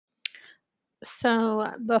So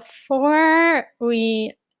before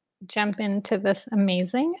we jump into this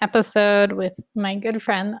amazing episode with my good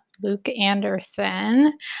friend Luke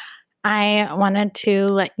Anderson, I wanted to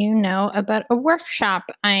let you know about a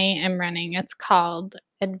workshop I am running. It's called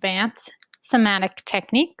Advanced Somatic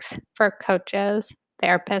Techniques for Coaches,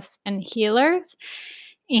 Therapists, and Healers.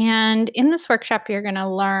 And in this workshop, you're going to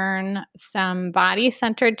learn some body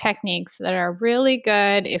centered techniques that are really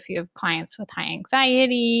good if you have clients with high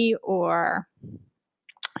anxiety or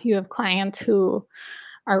you have clients who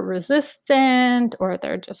are resistant or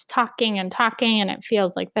they're just talking and talking and it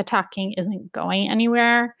feels like the talking isn't going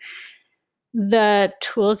anywhere. The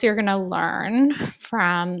tools you're going to learn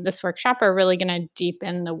from this workshop are really going to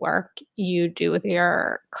deepen the work you do with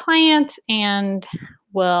your clients and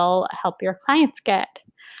will help your clients get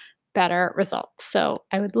better results. So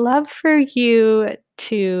I would love for you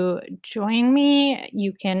to join me.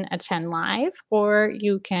 You can attend live or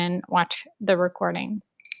you can watch the recording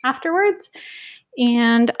afterwards.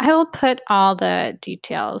 And I will put all the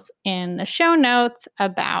details in the show notes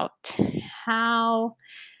about how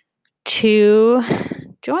to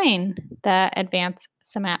join the Advanced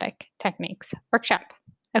Somatic Techniques workshop.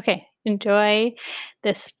 Okay, enjoy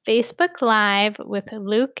this Facebook Live with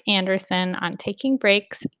Luke Anderson on taking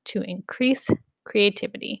breaks to increase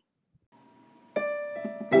creativity.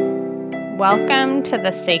 Welcome to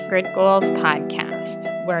the Sacred Goals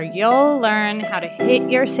podcast, where you'll learn how to hit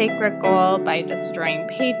your sacred goal by destroying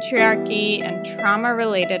patriarchy and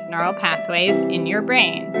trauma-related neural pathways in your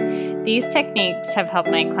brain. These techniques have helped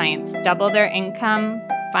my clients double their income,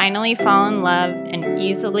 finally fall in love, and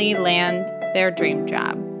easily land their dream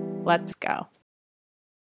job. Let's go.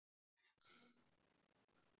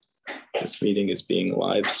 This meeting is being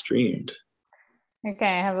live streamed. Okay,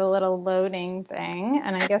 I have a little loading thing,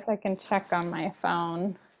 and I guess I can check on my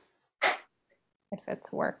phone if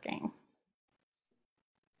it's working.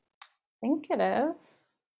 I think it is.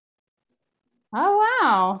 Oh,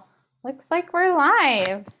 wow. Looks like we're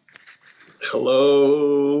live.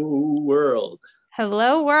 Hello, world.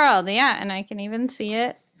 Hello, world. Yeah, and I can even see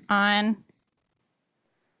it on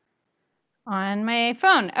my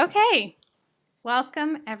phone. Okay.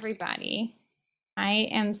 Welcome, everybody. I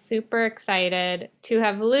am super excited to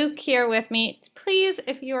have Luke here with me. Please,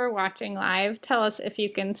 if you are watching live, tell us if you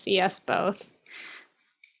can see us both.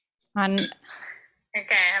 Okay,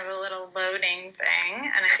 I have a little loading thing,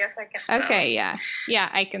 and I guess I can. Okay, yeah,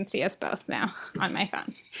 I can see us both now on my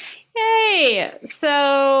phone. Yay!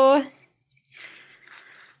 So,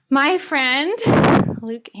 my friend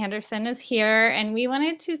Luke Anderson is here, and we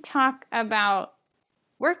wanted to talk about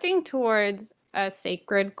working towards a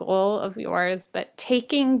sacred goal of yours, but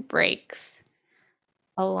taking breaks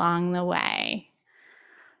along the way.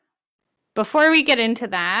 Before we get into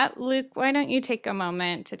that, Luke, why don't you take a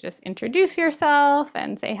moment to just introduce yourself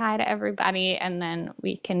and say hi to everybody, and then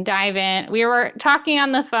we can dive in. We were talking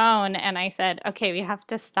on the phone, and I said, okay, we have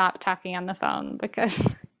to stop talking on the phone because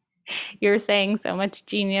you're saying so much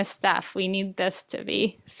genius stuff. We need this to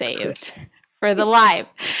be saved for the live.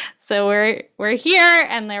 So we're here,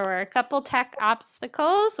 and there were a couple tech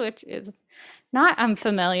obstacles, which is not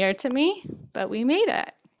unfamiliar to me, but we made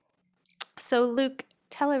it. So Luke,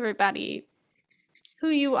 tell everybody who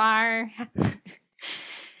you are.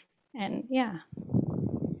 And yeah.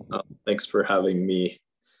 Thanks for having me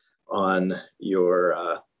on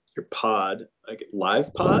your pod,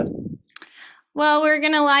 live pod. Well, we're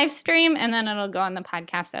gonna live stream and then it'll go on the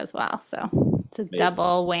podcast as well. So it's a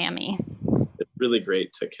double whammy. It's really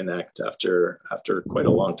great to connect after quite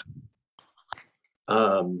a long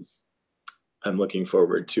time. I'm looking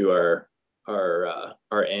forward to our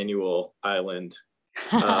annual island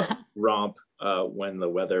romp when the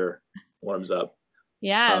weather warms up.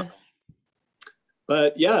 Yes.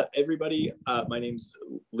 But yeah, everybody, my name's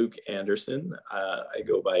Luke Anderson. I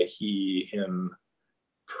go by he, him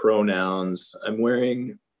pronouns. I'm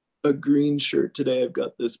wearing a green shirt today. I've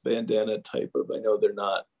got this bandana type of, I know they're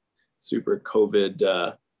not super COVID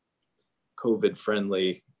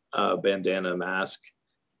friendly bandana mask.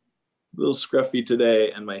 A little scruffy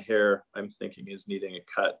today, and my hair, I'm thinking, is needing a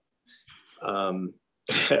cut.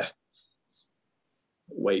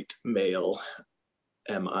 White male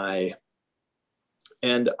am I.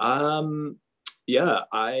 And yeah,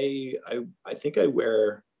 I think I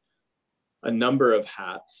wear a number of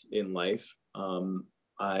hats in life.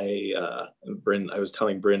 I was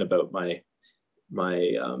telling Bryn about my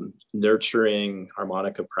nurturing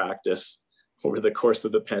harmonica practice over the course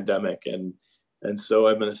of the pandemic, and so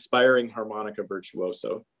I'm an aspiring harmonica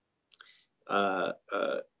virtuoso.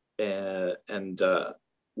 And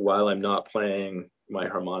while I'm not playing my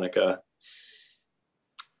harmonica,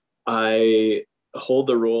 I hold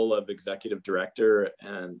the role of executive director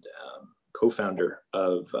and co-founder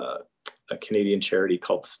of a Canadian charity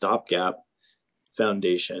called Stopgap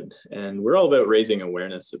Foundation. And we're all about raising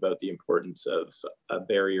awareness about the importance of a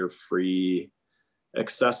barrier-free,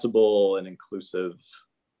 accessible, and inclusive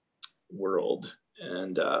world.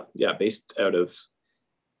 And based out of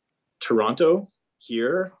Toronto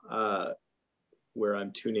here, where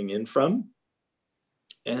I'm tuning in from.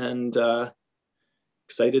 And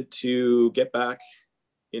excited to get back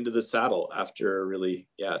into the saddle after a really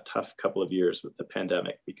tough couple of years with the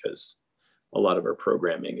pandemic, because a lot of our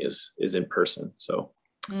programming is in person. So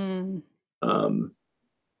Bryn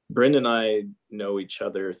and I know each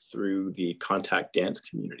other through the contact dance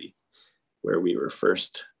community, where we were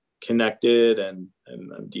first connected, and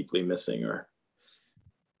I'm deeply missing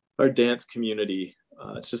our dance community.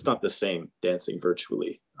 It's just not the same dancing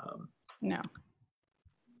virtually. No.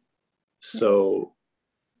 So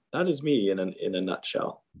that is me in a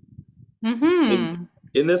nutshell. Mm-hmm.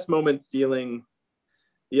 In this moment, feeling,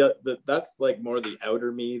 that's like more the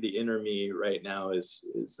outer me. The inner me right now is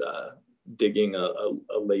digging a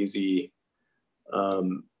lazy,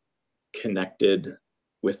 connected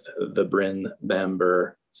with the Bryn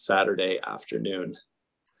Bamber Saturday afternoon.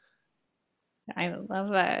 I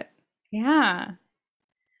love it. Yeah.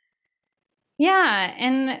 Yeah.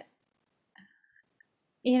 And,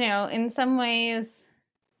 in some ways,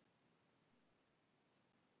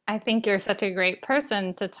 I think you're such a great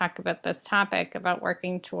person to talk about this topic, about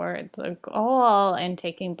working towards a goal and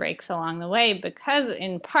taking breaks along the way, because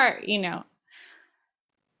in part,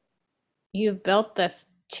 you've built this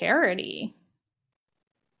charity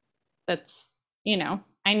that's,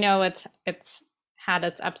 I know it's had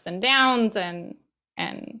its ups and downs and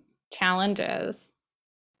challenges,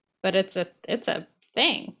 but it's a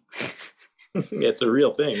thing. It's a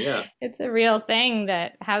real thing, yeah. It's a real thing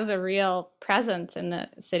that has a real presence in the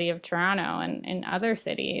city of Toronto and in other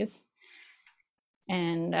cities.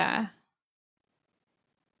 And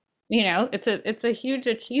it's a huge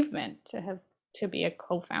achievement to be a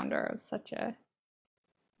co-founder of such a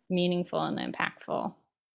meaningful and impactful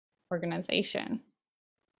organization.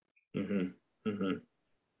 Mm-hmm. Mm-hmm.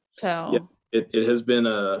 So it has been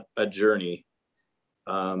a journey.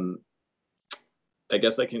 I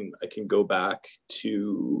guess I can go back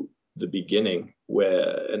to the beginning,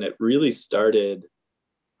 and it really started,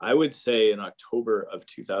 I would say, in October of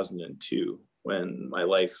 2002, when my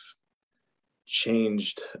life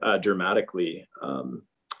changed dramatically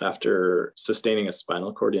after sustaining a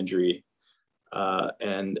spinal cord injury,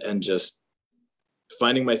 and just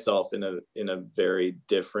finding myself in a very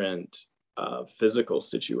different physical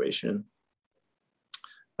situation,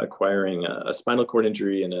 acquiring a spinal cord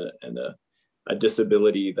injury and a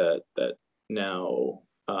disability that now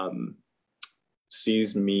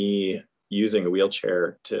sees me using a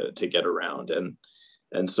wheelchair to get around.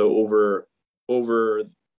 And so over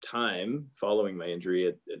time following my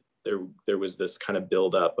injury, there was this kind of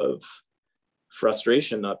buildup of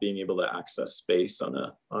frustration not being able to access space on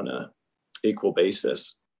a equal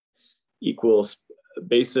basis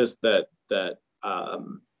that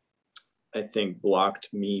I think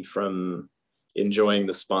blocked me from enjoying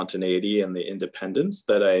the spontaneity and the independence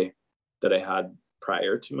that I had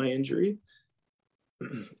prior to my injury.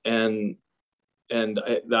 And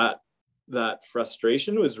that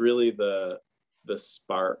frustration was really the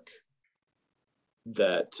spark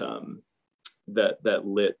that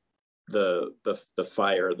lit the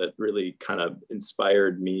fire that really kind of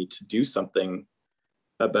inspired me to do something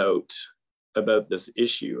about this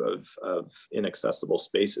issue of inaccessible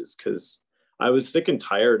spaces, because I was sick and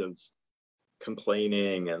tired of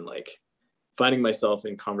complaining and like finding myself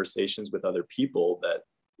in conversations with other people that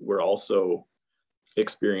were also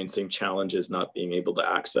experiencing challenges not being able to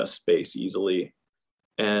access space easily.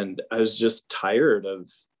 And I was just tired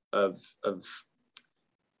of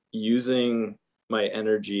using my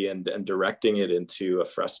energy and directing it into a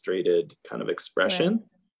frustrated kind of expression, right,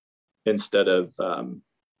 instead of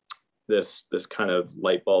this kind of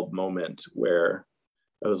light bulb moment where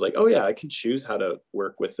I was like, oh yeah, I can choose how to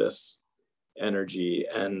work with this energy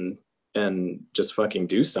and just fucking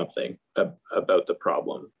do something about the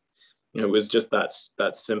problem. It was just that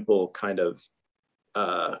simple kind of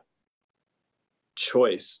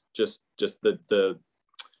choice, just the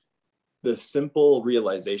simple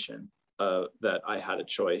realization that I had a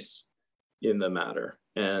choice in the matter.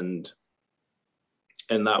 And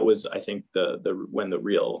that was, I think, the when the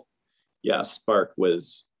real spark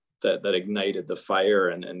was that ignited the fire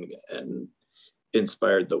and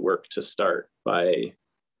inspired the work to start, by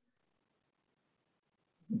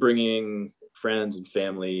bringing friends and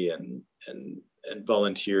family and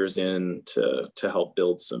volunteers in to help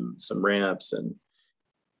build some ramps and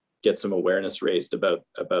get some awareness raised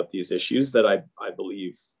about these issues that I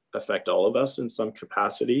believe affect all of us in some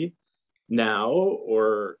capacity now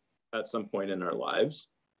or at some point in our lives,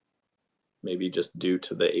 maybe just due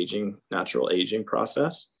to the natural aging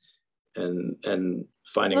process, and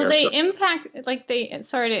finding well, ourselves. they impact, like,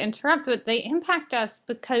 sorry to interrupt, but they impact us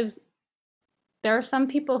because there are some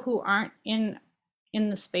people who aren't in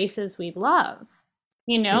the spaces we love,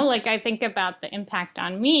 like I think about the impact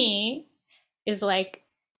on me is like,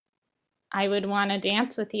 I would want to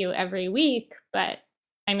dance with you every week, but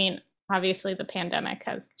I mean, obviously the pandemic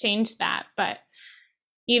has changed that, but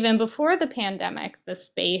even before the pandemic, the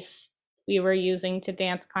space we were using to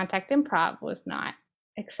dance contact improv was not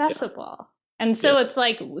accessible. Yeah. And so it's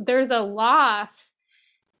like there's a loss,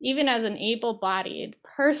 even as an able-bodied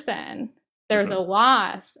person, there's a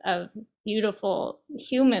loss of beautiful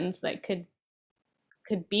humans that could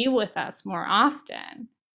be with us more often.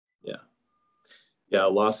 Yeah,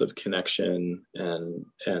 loss of connection and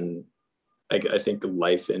I think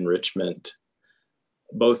life enrichment,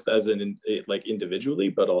 both as like individually,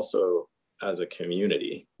 but also as a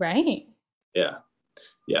community. Right.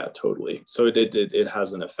 Yeah, totally. So it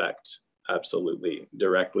has an effect, absolutely,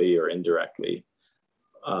 directly or indirectly.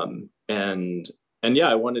 And yeah,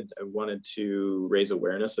 I wanted to raise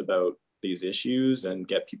awareness about these issues and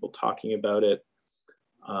get people talking about it.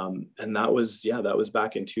 And that was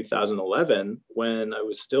back in 2011 when I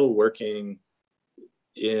was still working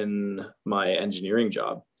in my engineering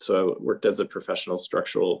job. So I worked as a professional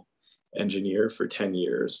structural engineer for 10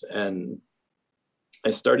 years. And I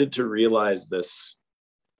started to realize this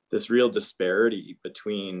real disparity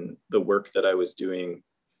between the work that I was doing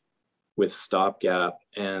with Stopgap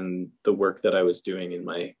and the work that I was doing in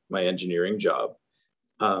my engineering job.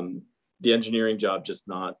 The engineering job just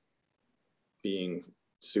not being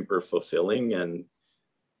super fulfilling, and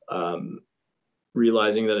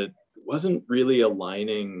realizing that it wasn't really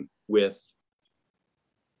aligning with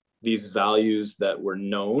these values that were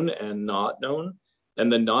known and not known,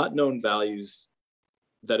 and the not known values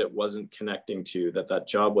that it wasn't connecting to, that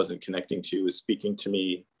job wasn't connecting to, was speaking to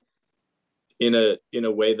me in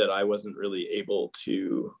a way that I wasn't really able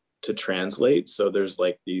to translate. So there's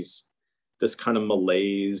like this kind of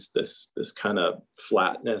malaise, this kind of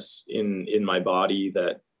flatness in my body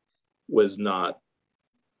that was not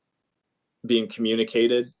being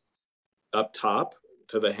communicated up top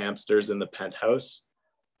to the hamsters in the penthouse,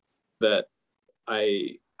 that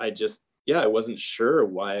I just, I wasn't sure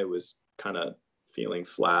why I was kind of feeling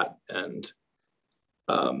flat. And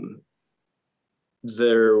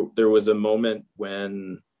there was a moment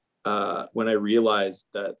when I realized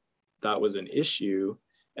that was an issue,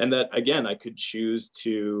 and that again I could choose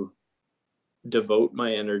to devote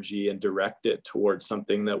my energy and direct it towards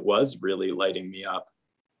something that was really lighting me up,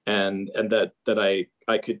 and that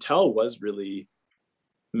I could tell was really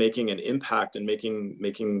making an impact and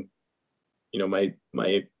making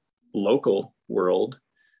my local world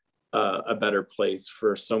a better place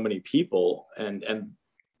for so many people, and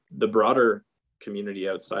the broader community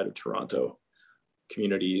outside of Toronto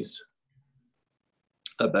communities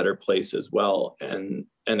a better place as well. And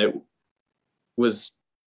it was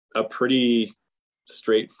a pretty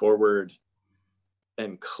straightforward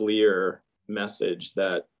and clear message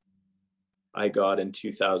that I got in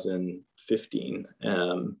 2015,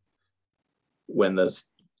 when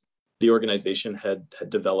the organization had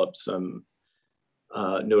developed some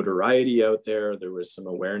notoriety out there. There was some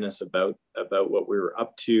awareness about what we were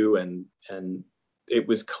up to, and it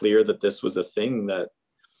was clear that this was a thing that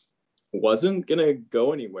wasn't going to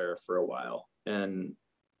go anywhere for a while. And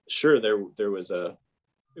sure, there was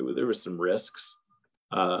some risks,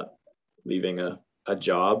 leaving a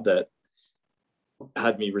job that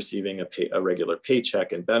had me receiving a regular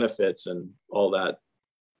paycheck and benefits and all that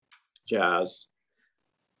jazz,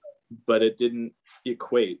 but it didn't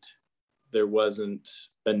equate. There wasn't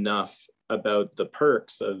enough about the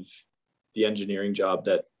perks of the engineering job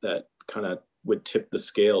that kind of would tip the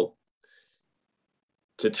scale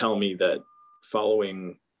to tell me that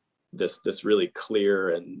following this really clear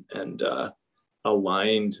and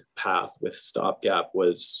aligned path with Stopgap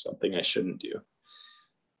was something I shouldn't do.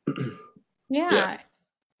 Yeah.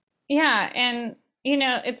 And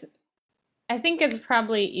I think it's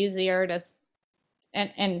probably easier to,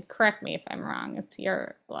 and correct me if I'm wrong, it's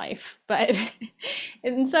your life, but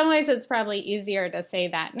in some ways it's probably easier to say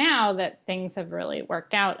that now that things have really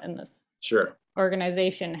worked out and this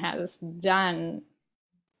organization has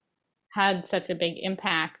had such a big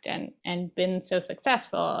impact and been so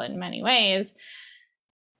successful in many ways.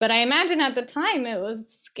 But I imagine at the time it was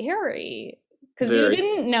scary Because you Very.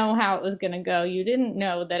 didn't know how it was going to go. You didn't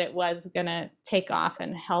know that it was going to take off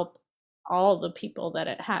and help all the people that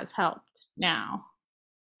it has helped now.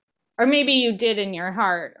 Or maybe you did in your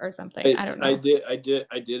heart or something. I don't I know. did,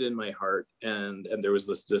 I did in my heart, and there was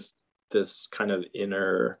this kind of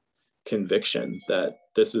inner conviction that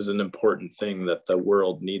this is an important thing that the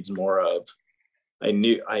world needs more of. I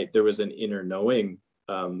knew there was an inner knowing,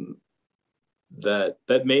 that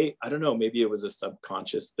may, I don't know, maybe it was a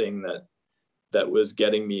subconscious thing that was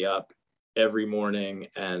getting me up every morning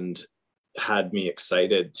and had me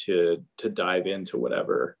excited to dive into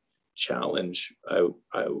whatever challenge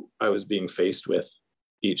I was being faced with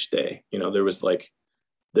each day. There was like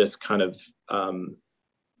this kind of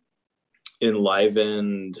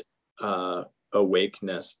enlivened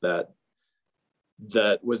awakeness that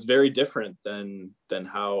was very different than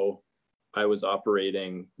how I was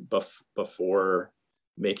operating before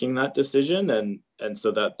making that decision, and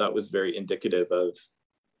so that was very indicative of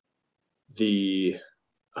the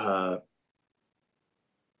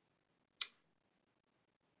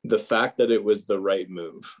the fact that it was the right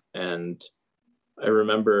move. And I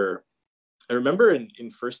remember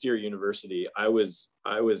in first year university, I was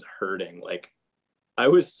hurting. Like I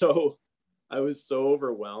was so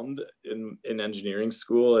overwhelmed in engineering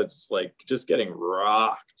school. It's like just getting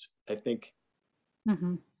rocked. I think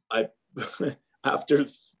I after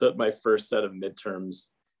my first set of midterms,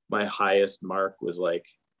 my highest mark was like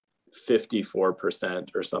 54%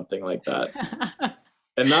 or something like that.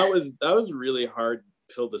 And that was really hard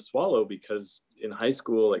pill to swallow, because in high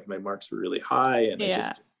school, like my marks were really high, and I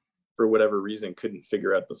just, for whatever reason, couldn't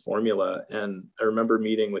figure out the formula. And I remember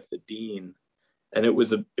meeting with the dean, and it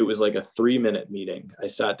was like a 3-minute meeting. I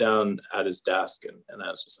sat down at his desk, and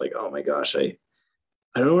I was just like, oh my gosh, I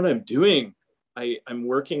don't know what I'm doing. I'm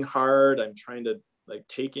working hard. I'm trying to like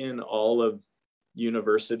take in all of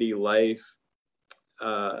university life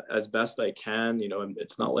as best I can.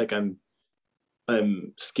 It's not like I'm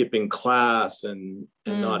skipping class and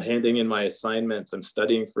not handing in my assignments. I'm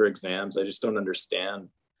studying for exams. I just don't understand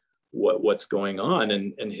what's going on.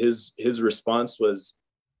 And his response was,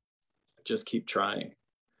 just keep trying.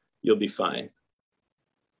 You'll be fine.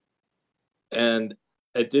 And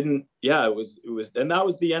it didn't, yeah, it was, and that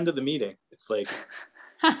was the end of the meeting. It's like,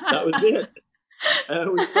 that was it. And I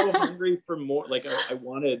was so hungry for more. Like I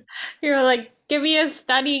wanted. You're like, give me a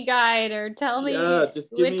study guide, or tell me just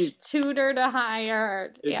give which me tutor to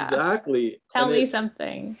hire. Exactly. Tell me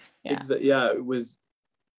something. Yeah,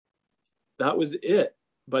 that was it.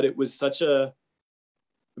 But it was such a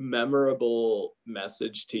memorable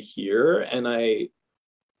message to hear, and I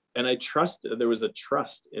trust, there was a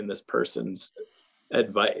trust in this person's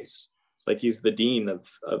advice. It's like, he's the dean of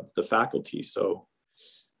the faculty, so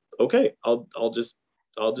okay, I'll just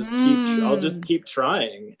keep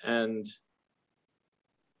trying. And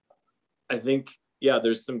I think, yeah,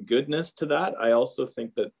 there's some goodness to that. I also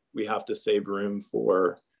think that we have to save room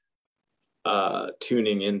for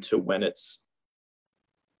tuning into when it's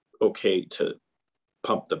okay to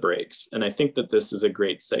pump the brakes. And I think that this is a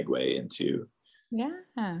great segue into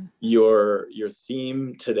your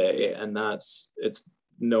theme today, and it's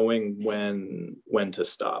knowing when to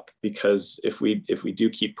stop. Because if we do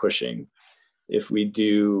keep pushing, if we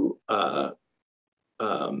do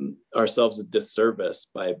ourselves a disservice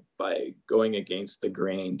by going against the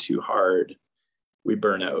grain too hard, we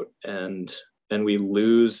burn out, and we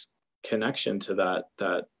lose connection to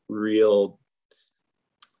that real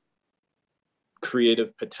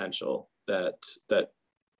creative potential that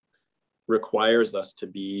requires us to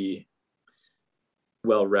be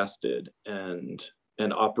well rested and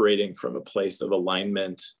operating from a place of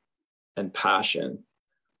alignment and passion.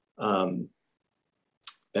 And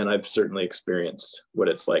I've certainly experienced what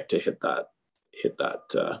it's like to hit that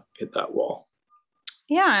wall.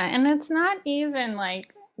 Yeah, and it's not even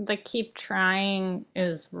like the keep trying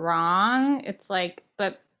is wrong. It's like,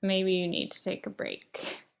 but maybe you need to take a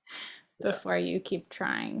break before you keep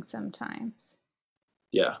trying sometimes.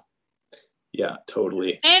 Yeah,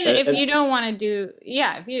 totally. And if you don't want to do,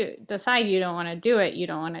 if you decide you don't want to do it, you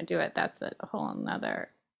don't want to do it. That's a whole nother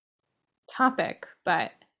topic.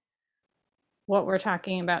 But what we're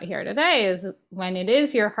talking about here today is when it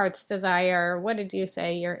is your heart's desire. What did you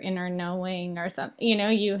say? Your inner knowing or something.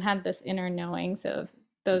 You had this inner knowing. So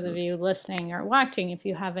those of you listening or watching, if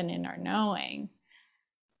you have an inner knowing,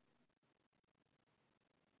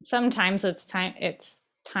 sometimes it's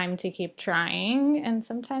time to keep trying, and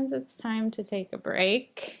sometimes it's time to take a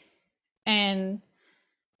break. And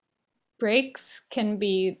breaks can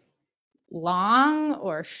be long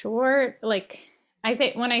or short. Like,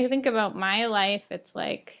 when I think about my life, it's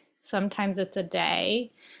like sometimes it's a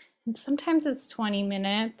day, sometimes it's 20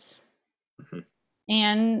 minutes. Mm-hmm.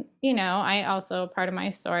 And, I also, part of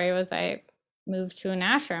my story was I moved to an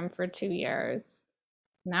ashram for 2 years.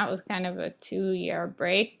 And that was kind of a 2-year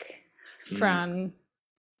break from,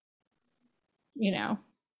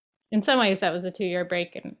 in some ways that was a 2-year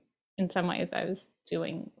break. And in some ways I was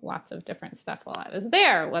doing lots of different stuff while I was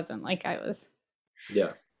there. It wasn't like I was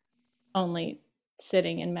only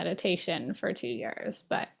sitting in meditation for 2 years.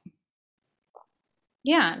 But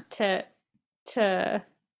yeah,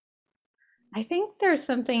 I think there's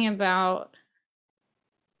something about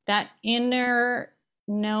that inner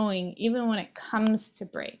knowing, even when it comes to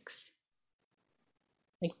breaks,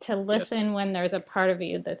 like to listen when there's a part of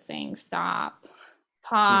you that's saying, stop,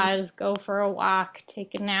 pause, go for a walk,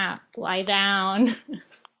 take a nap, lie down.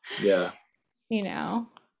 Yeah.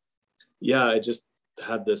 Yeah, I just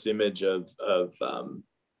had this image of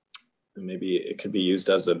maybe it could be used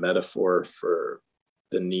as a metaphor for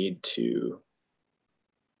the need to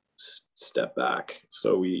step back.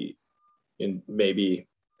 So maybe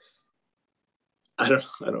I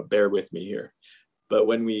don't bear with me here, but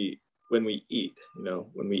when we eat,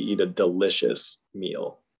 when we eat a delicious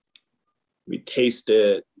meal, we taste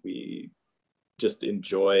it, we just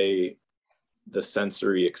enjoy the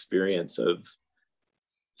sensory experience of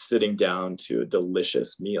sitting down to a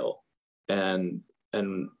delicious meal. And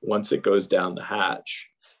once it goes down the hatch,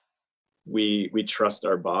 we trust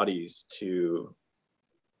our bodies to,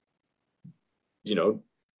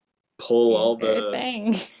 pull all the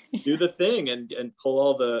thing. do the thing and pull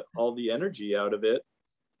all the energy out of it.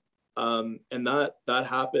 And that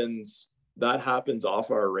happens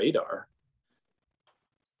off our radar.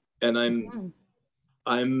 And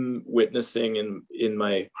I'm witnessing in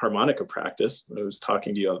my harmonica practice. I was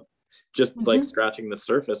talking to you, just like scratching the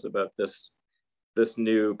surface about this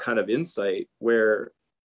new kind of insight where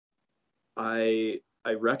I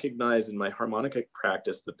recognize in my harmonica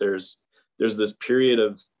practice that there's this period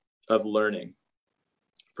of learning,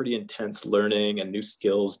 pretty intense learning and new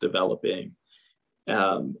skills developing,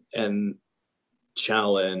 and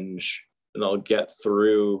challenge, and I'll get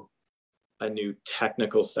through a new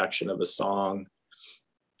technical section of a song,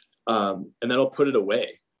 and then I'll put it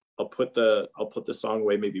away. I'll put the song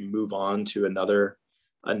away, maybe move on to another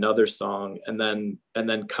song, and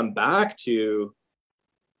then come back to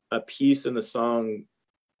a piece in the song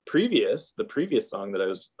the previous song that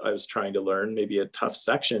I was trying to learn, maybe a tough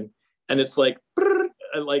section, and it's like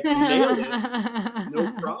I like nailed it,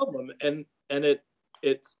 no problem, and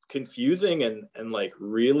it's confusing and like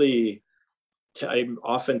really I'm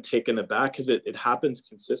often taken aback because it happens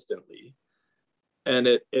consistently, and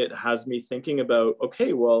it has me thinking about,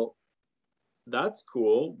 okay, well, that's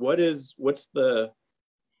cool.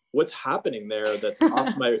 What's happening there that's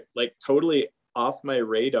off my, like, totally off my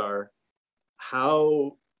radar?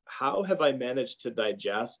 How have I managed to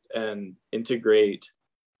digest and integrate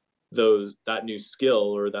that new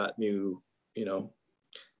skill or that new,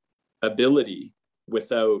 ability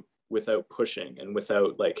without pushing and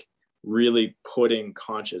without like really putting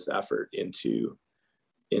conscious effort into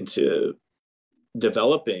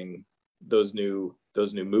developing those new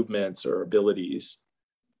movements or abilities.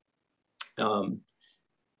 And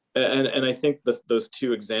I think those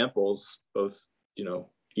two examples, both,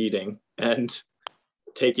 eating and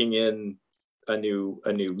taking in a new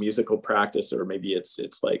musical practice, or maybe it's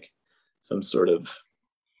like some sort of,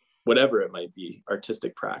 whatever it might be,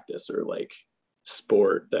 artistic practice or like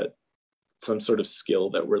sport, that some sort of skill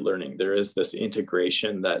that we're learning, there is this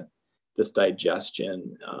integration, this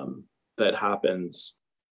digestion that happens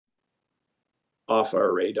off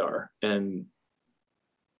our radar. And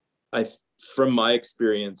from my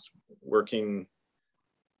experience working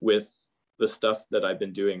with the stuff that I've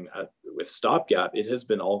been doing with Stopgap, it has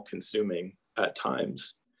been all consuming at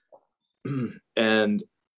times. And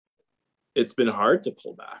it's been hard to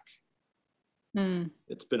pull back.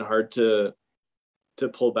 It's been hard to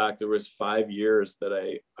pull back. There was 5 years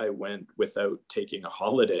that I went without taking a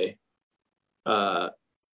holiday.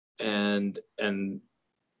 And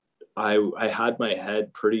I had my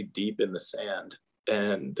head pretty deep in the sand,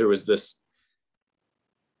 and there was this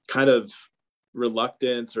kind of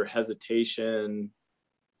reluctance or hesitation,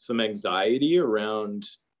 some anxiety around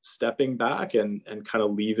stepping back and kind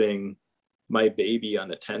of leaving my baby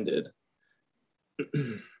unattended.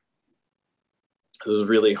 It was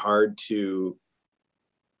really hard to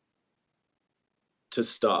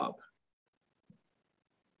stop.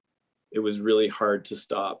 It was really hard to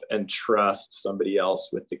stop and trust somebody else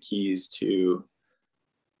with the keys to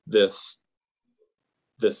this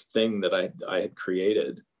thing that I had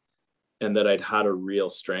created and that I'd had a real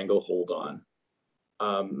stranglehold on.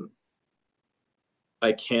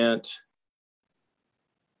 I can't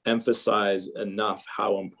emphasize enough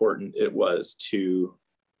how important it was to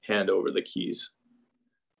hand over the keys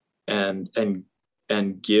and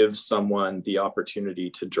give someone the opportunity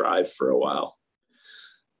to drive for a while.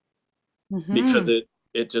 Because it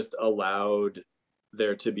just allowed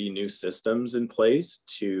there to be new systems in place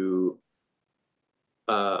to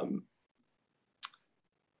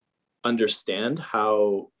understand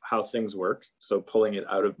how things work. So pulling it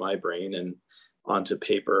out of my brain and onto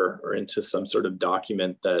paper or into some sort of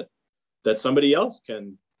document that somebody else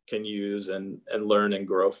can use and learn and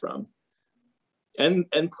grow from,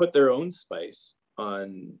 and put their own spice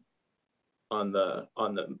on the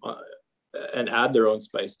and add their own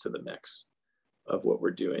spice to the mix of what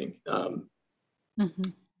we're doing.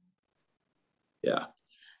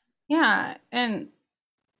 Yeah, and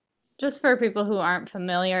just for people who aren't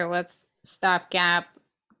familiar with Stopgap,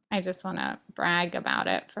 I just want to brag about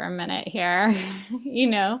it for a minute here. You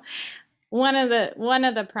know, one of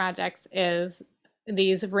the projects is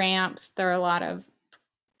these ramps. There are a lot of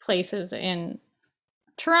places in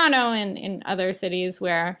Toronto and in other cities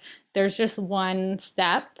where there's just one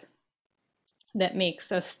step that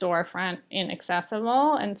makes a storefront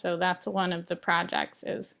inaccessible, and so that's one of the projects,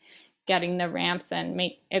 is getting the ramps and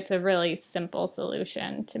it's a really simple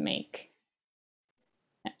solution to make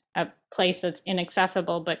a place that's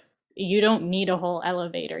inaccessible, but you don't need a whole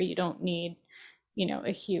elevator. You don't need,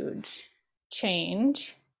 a huge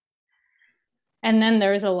change. And then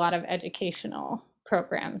there's a lot of educational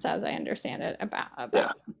programs, as I understand it,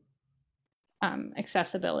 about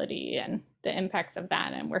accessibility and the impacts of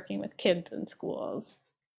that, and working with kids in schools.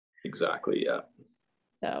 Exactly. Yeah.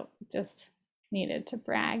 So just needed to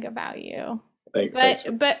brag about you. But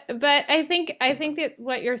I think that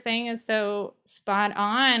what you're saying is so spot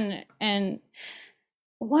on. And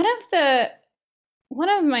one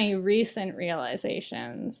of my recent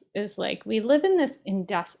realizations is, like, we live in this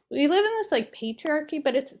like patriarchy,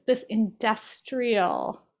 but it's this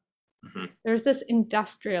industrial. There's this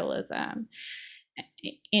industrialism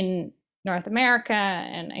in North America,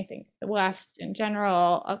 and I think the West in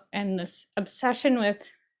general, and this obsession with,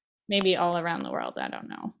 maybe all around the world, I don't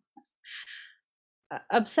know,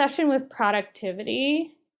 obsession with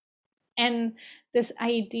productivity, and this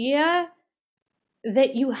idea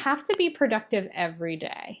that you have to be productive every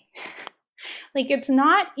day. Like, it's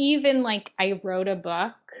not even like I wrote a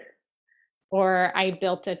book or I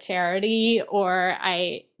built a charity or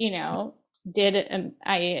I did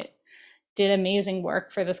amazing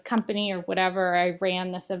work for this company or whatever. I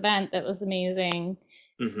ran this event that was amazing.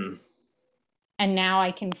 And now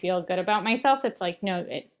I can feel good about myself. It's like, no,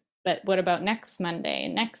 but what about next Monday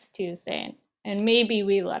and next Tuesday? And maybe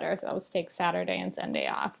we let ourselves take Saturday and Sunday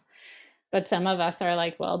off. But some of us are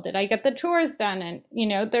like, well, did I get the chores done? And,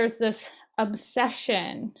 there's this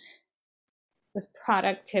obsession with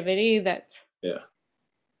productivity that's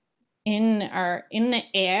in the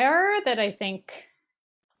air that I think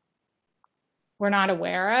we're not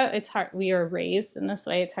aware of. It's hard. We are raised in this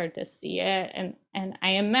way. It's hard to see it. And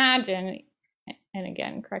I imagine, and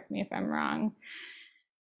again, correct me if I'm wrong,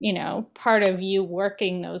 part of you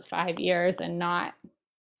working those 5 years and not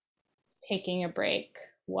taking a break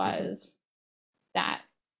was that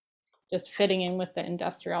just fitting in with the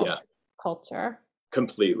industrial culture.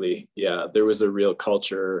 Completely. Yeah. There was a real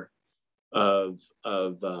culture of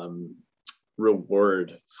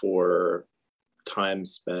reward for time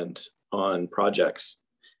spent on projects,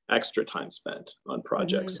 extra time spent on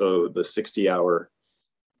projects. So the 60-hour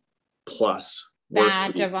plus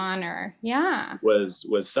badge of honor, was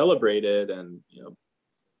celebrated. And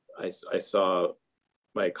I saw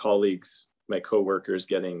my colleagues, my coworkers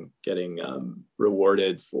getting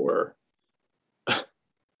rewarded for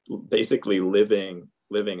basically living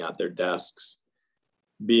at their desks,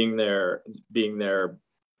 being there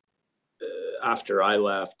after I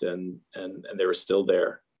left, and they were still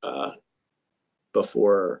there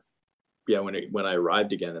before when I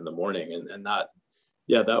arrived again in the morning. And that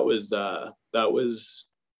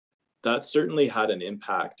certainly had an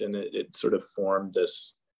impact, and it sort of formed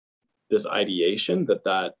this ideation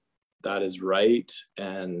that is right,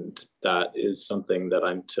 and that is something that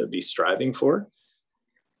I'm to be striving for.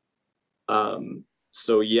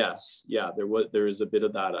 So yes, there is a bit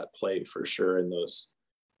of that at play for sure in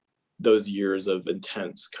those years of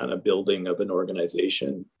intense kind of building of an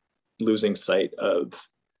organization, losing sight of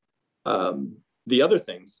the other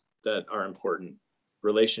things that are important,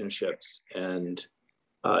 relationships and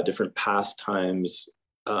different pastimes.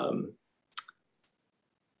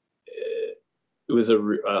 It was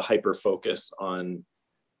a hyper focus on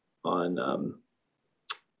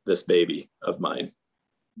this baby of mine.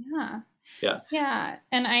 Yeah. Yeah. Yeah.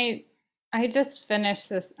 And I just finished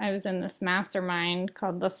this. I was in this mastermind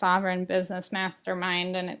called the Sovereign Business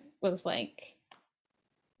Mastermind, and it was like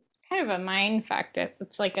kind of a mind fuck.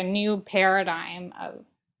 It's like a new paradigm of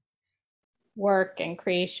work and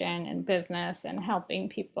creation and business and helping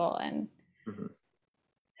people. And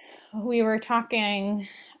Mm-hmm. we were talking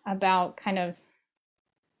about kind of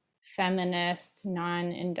feminist,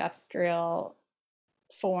 non-industrial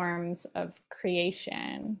forms of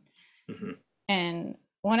creation. Mm-hmm. And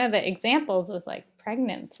one of the examples was like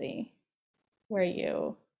pregnancy, where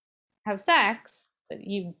you have sex, but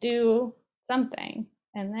you do something,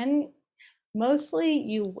 and then mostly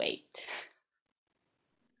you wait.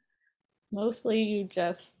 Mostly you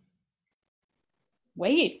just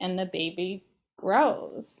wait and the baby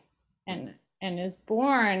grows and is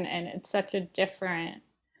born, and it's such a different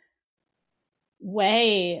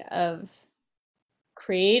way of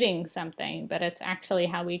creating something, but it's actually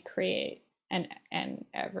how we create, and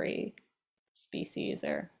every species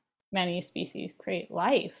or many species create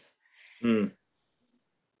life. Mm.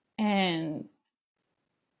 And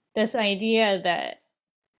this idea that,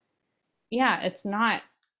 yeah, it's not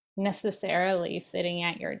necessarily sitting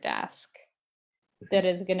at your desk that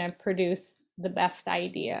is going to produce the best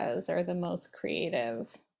ideas or the most creative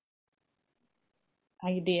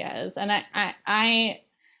ideas. And I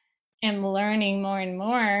am learning more and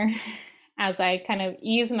more as I kind of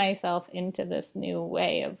ease myself into this new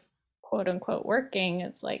way of quote unquote working.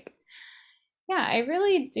 It's like, yeah, I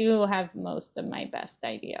really do have most of my best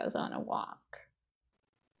ideas on a walk.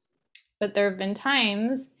 But there have been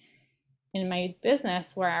times in my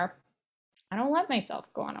business where I don't let myself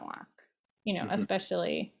go on a walk,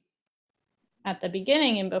 especially at the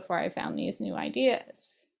beginning and before I found these new ideas.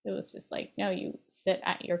 It was just like, no, you sit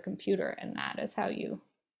at your computer and that is how you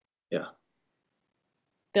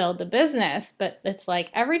build a business. But it's like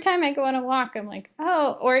every time I go on a walk, I'm like,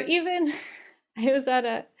 oh, or even I was at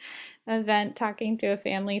an event talking to a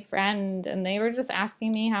family friend and they were just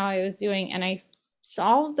asking me how I was doing, and I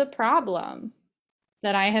solved a problem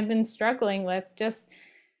that I had been struggling with just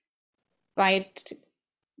by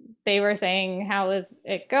they were saying, how is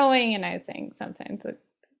it going? And I was saying, sometimes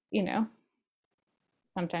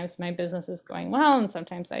sometimes my business is going well, and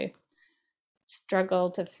sometimes I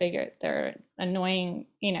struggle to figure, they're annoying,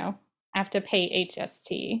 I have to pay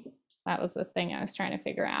HST. That was the thing I was trying to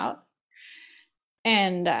figure out.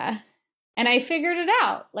 And I figured it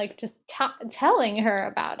out, like just telling her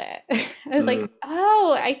about it. I was like,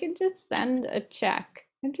 oh, I can just send a check.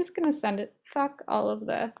 I'm just going to send it. Fuck all of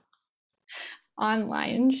the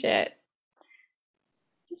online shit.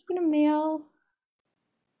 Just going to mail,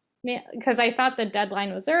 because I thought the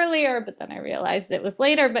deadline was earlier, but then I realized it was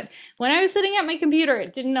later. But when I was sitting at my computer,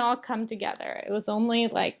 it didn't all come together. It was only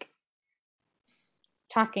like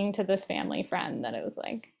talking to this family friend that it was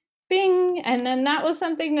like, bing. And then that was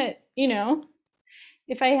something that,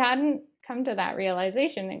 if I hadn't come to that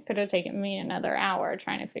realization, it could have taken me another hour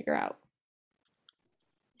trying to figure out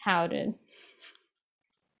how to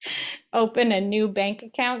open a new bank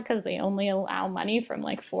account, because they only allow money from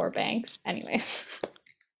like 4 banks. Anyways,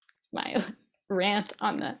 my rant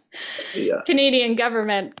on the Canadian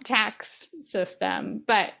government tax system.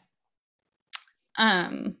 But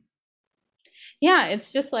yeah,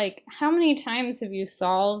 it's just like, how many times have you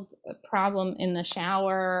solved a problem in the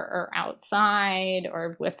shower or outside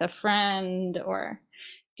or with a friend or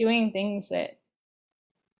doing things that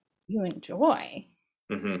you enjoy?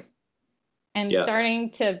 Mm-hmm. And starting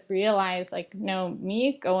to realize, like, no,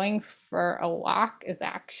 me going for a walk is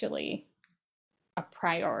actually a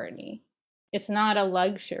priority. It's not a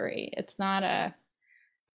luxury. It's not a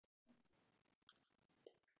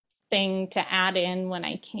thing to add in when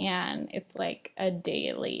I can. It's like a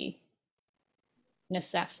daily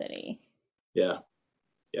necessity. Yeah,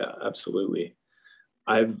 absolutely.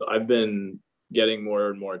 I've been getting more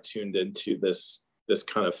and more tuned into this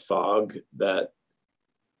kind of fog that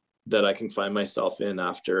I can find myself in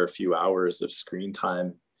after a few hours of screen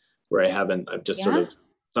time, where I've just sort of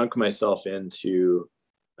sunk myself into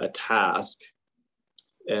a task,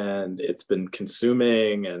 and it's been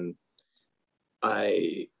consuming, and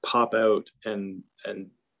I pop out, and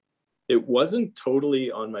it wasn't totally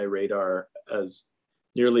on my radar as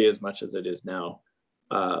nearly as much as it is now.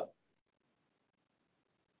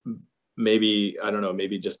 Maybe, I don't know,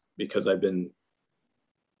 maybe just because I've been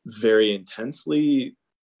very intensely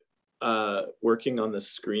working on the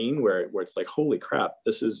screen, where it's like, holy crap,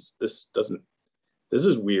 this is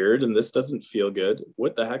weird, and this doesn't feel good.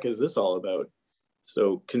 What the heck is this all about?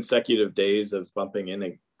 So consecutive days of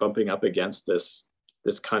bumping up against this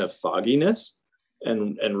kind of fogginess,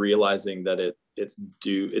 and realizing that it's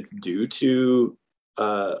due to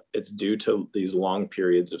these long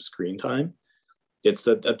periods of screen time. It's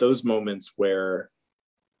at those moments where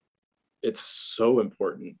it's so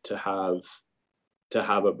important to have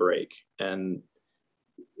a break. And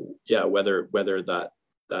yeah, whether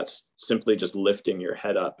that's simply just lifting your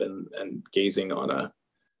head up and gazing on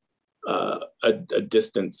a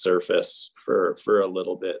distant surface for a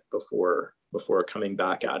little bit before coming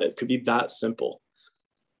back at it. Could be that simple.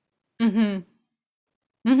 Mm-hmm.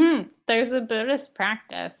 There's a Buddhist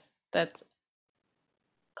practice that's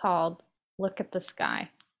called look at the sky.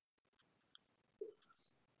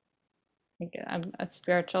 Like a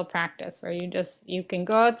spiritual practice where you can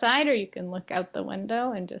go outside or you can look out the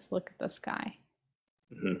window and just look at the sky.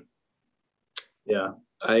 Mm-hmm. Yeah,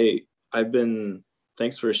 I've been,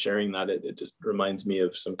 thanks for sharing that. It just reminds me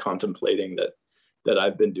of some contemplating that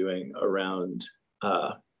I've been doing around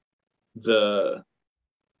the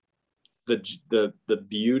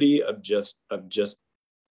beauty of just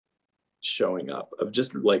showing up, of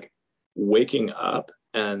just like waking up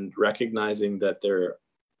and recognizing that there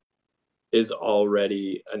is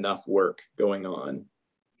already enough work going on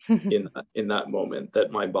in that moment,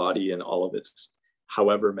 that my body and all of its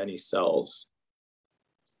however many cells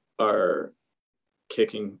are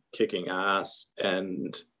kicking ass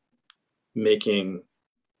and making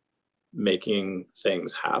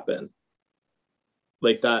things happen.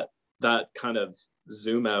 Like that kind of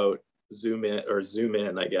zoom out, zoom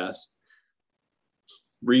in, I guess,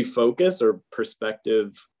 refocus or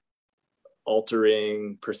perspective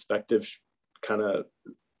altering, perspective kind of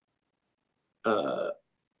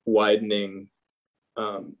widening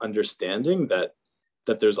understanding that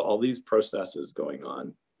there's all these processes going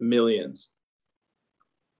on, millions,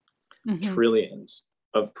 trillions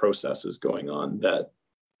of processes going on that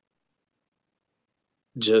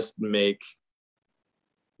just make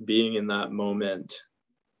being in that moment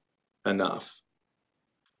enough.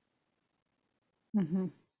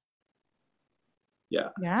 Yeah,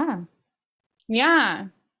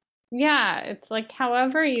 it's like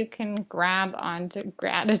however you can grab onto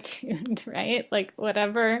gratitude, right? Like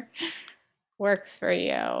whatever works for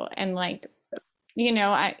you. And like,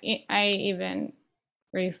 I even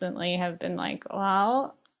recently have been like,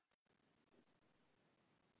 well,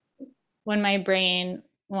 when my brain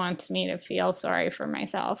wants me to feel sorry for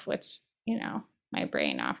myself, which, my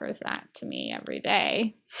brain offers that to me every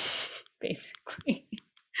day, basically.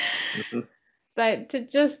 But to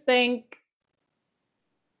just think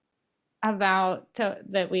about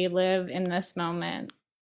that we live in this moment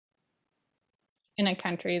in a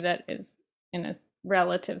country that is in a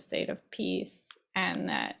relative state of peace, and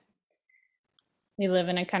that we live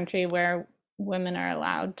in a country where women are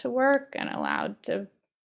allowed to work and allowed to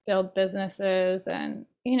build businesses, and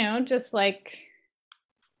just like,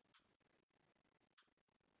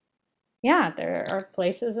 yeah, there are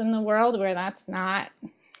places in the world where that's not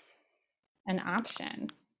an option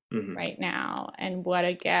right now. And what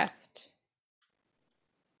a gift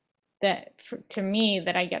that to me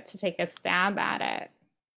that I get to take a stab at it.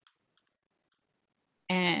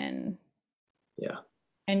 And yeah,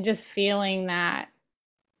 and just feeling that,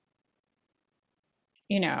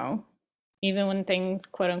 even when things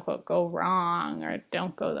quote unquote go wrong or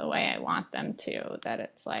don't go the way I want them to, that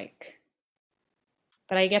it's like,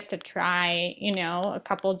 but I get to try. A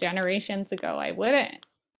couple generations ago I wouldn't.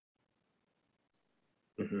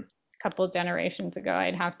 A couple generations ago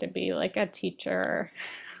I'd have to be like a teacher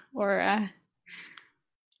or a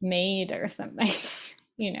maid or something,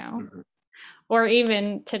 or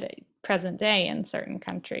even today, present day in certain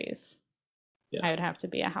countries, I would have to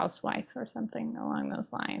be a housewife or something along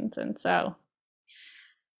those lines. And so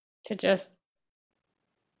to just,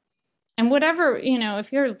 and whatever,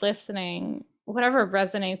 if you're listening, whatever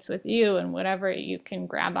resonates with you and whatever you can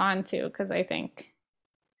grab onto, because I think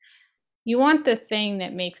you want the thing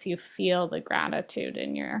that makes you feel the gratitude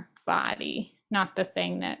in your body, not the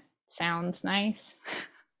thing that sounds nice.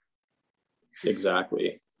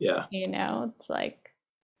 Exactly. Yeah. It's like,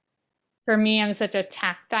 for me, I'm such a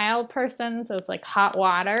tactile person, so it's like hot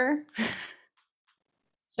water.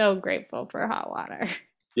 So grateful for hot water.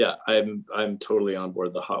 Yeah, I'm totally on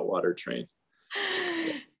board the hot water train.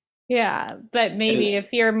 Yeah, but maybe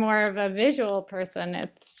if you're more of a visual person,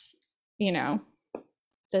 it's,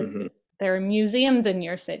 there are museums in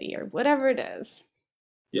your city or whatever it is.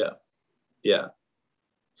 Yeah.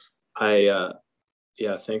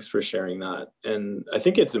 Thanks for sharing that. And I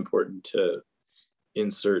think it's important to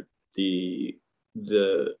insert the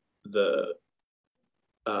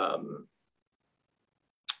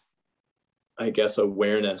I guess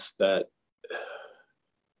awareness that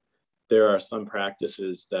there are some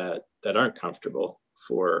practices that aren't comfortable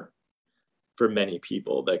for many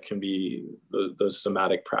people, that can be those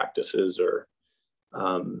somatic practices, or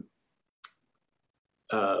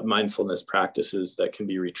mindfulness practices that can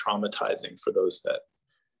be re-traumatizing for those that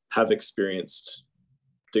have experienced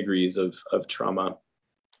degrees of trauma.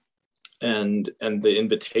 And the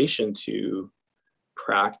invitation to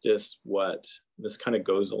practice what, this kind of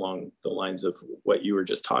goes along the lines of what you were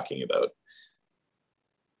just talking about.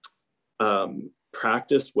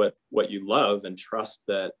 Practice what you love, and trust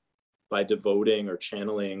that by devoting or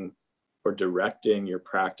channeling or directing your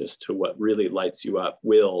practice to what really lights you up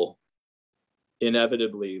will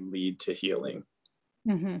inevitably lead to healing.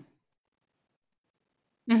 Mm-hmm.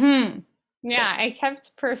 Mm-hmm. Yeah, I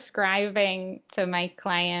kept prescribing to my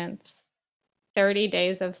clients 30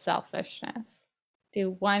 days of selfishness.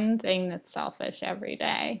 Do one thing that's selfish every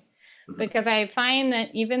day. Mm-hmm. Because I find that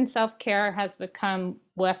even self-care has become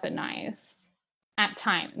weaponized at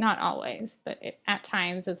times, not always, but at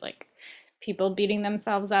times it's like people beating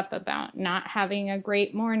themselves up about not having a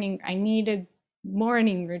great morning. I need a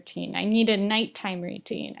morning routine. I need a nighttime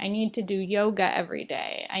routine. I need to do yoga every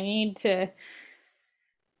day. I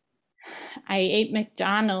ate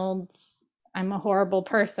McDonald's. I'm a horrible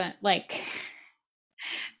person.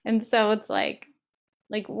 And so it's like,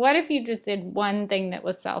 what if you just did one thing that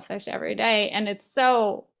was selfish every day? And it's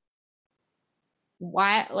so,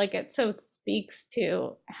 it so speaks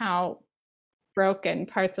to how broken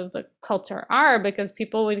parts of the culture are, because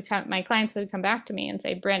my clients would come back to me and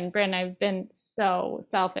say, Bryn, I've been so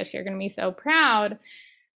selfish. You're going to be so proud.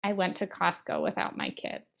 I went to Costco without my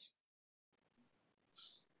kids.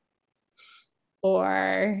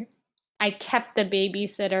 Or I kept the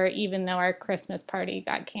babysitter even though our Christmas party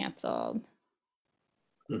got canceled.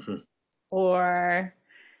 Mm-hmm. Or,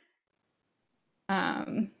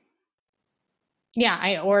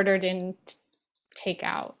 I ordered in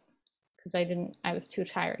takeout because I was too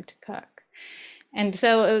tired to cook. And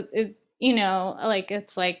so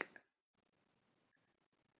it's like,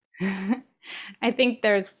 I think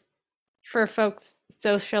there's, for folks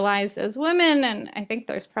socialized as women, and I think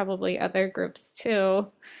there's probably other groups too,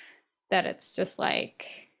 that it's just like,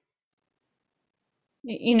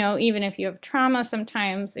 even if you have trauma,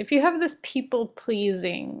 sometimes if you have this people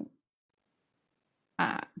pleasing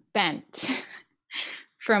bent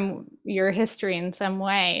from your history in some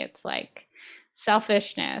way, it's like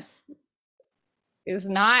selfishness is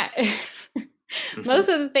not most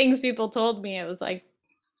of the things people told me, it was like,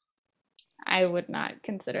 I would not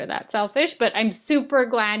consider that selfish, but I'm super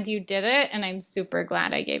glad you did it, and I'm super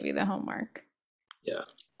glad I gave you the homework. Yeah.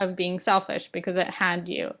 Of being selfish, because it had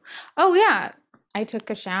you. Oh yeah, I took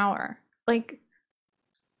a shower. Like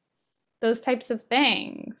those types of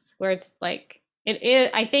things where it's like, it is,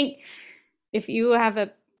 I think if you have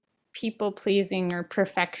a people pleasing or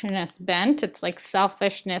perfectionist bent, it's like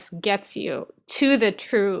selfishness gets you to the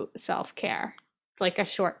true self-care. It's like a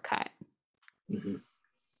shortcut. Mm-hmm.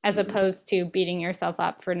 As opposed to beating yourself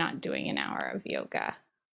up for not doing an hour of yoga.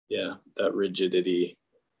 Yeah, that rigidity.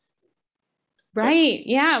 Right.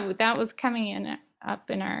 Yeah, that was coming up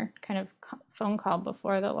in our kind of phone call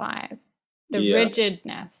before the live. The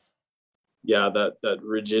rigidness. Yeah, that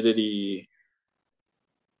rigidity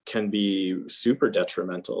can be super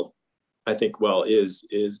detrimental. I think,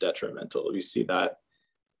 is detrimental. We see that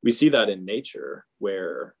in nature,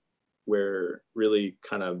 where really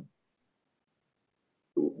kind of,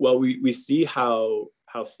 we see how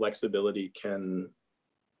flexibility can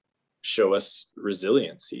show us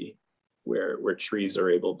resiliency, where trees are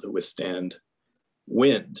able to withstand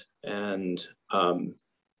wind and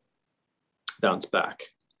bounce back.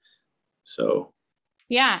 So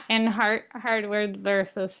yeah, and hardwood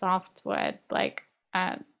versus softwood, like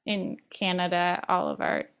in Canada, all of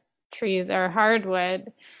our trees are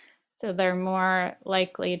hardwood, so they're more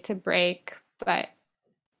likely to break, but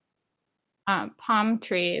palm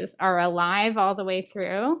trees are alive all the way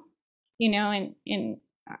through, in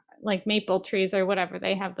like maple trees or whatever,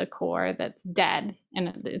 they have the core that's dead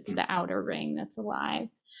and it's the outer ring that's alive.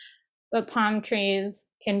 But palm trees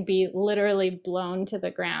can be literally blown to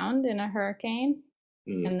the ground in a hurricane.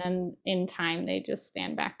 And then in time they just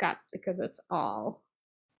stand back up, because it's all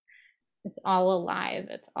alive,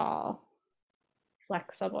 it's all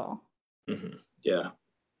flexible. Mm-hmm.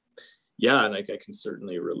 Yeah, and I can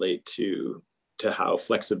certainly relate to how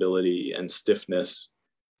flexibility and stiffness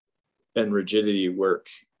and rigidity work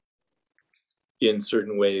in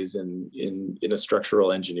certain ways in a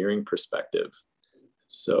structural engineering perspective.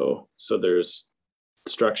 So there's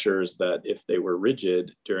structures that, if they were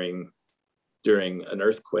rigid during an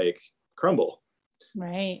earthquake, crumble.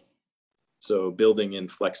 Right. So building in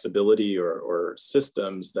flexibility or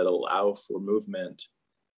systems that allow for movement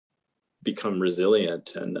become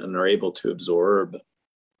resilient and are able to absorb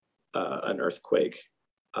an earthquake.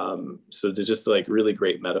 So they're just like really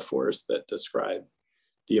great metaphors that describe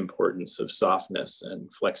the importance of softness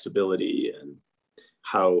and flexibility and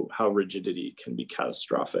how rigidity can be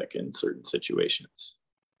catastrophic in certain situations.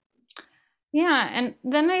 Yeah, and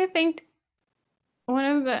then I think one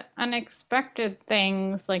of the unexpected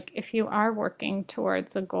things, like if you are working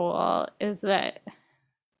towards a goal, is that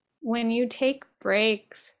when you take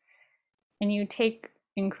breaks and you take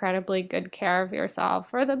incredibly good care of yourself,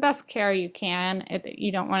 or the best care you can,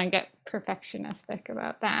 you don't want to get perfectionistic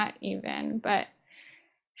about that even, but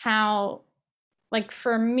how, like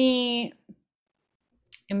for me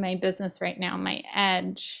in my business right now, my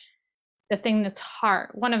edge, the thing that's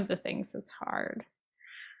hard, one of the things that's hard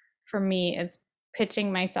for me is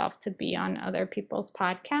pitching myself to be on other people's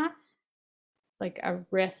podcasts. It's like a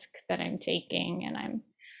risk that I'm taking, and I'm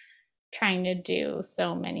trying to do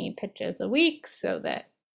so many pitches a week so that,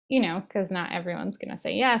 because not everyone's going to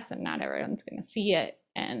say yes and not everyone's going to see it.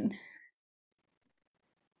 And,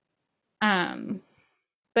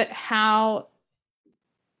 but how,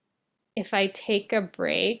 if I take a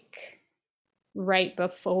break right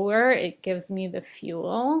before, it gives me the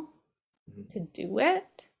fuel to do it,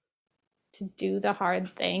 to do the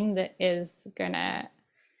hard thing that is gonna,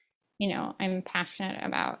 I'm passionate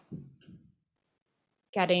about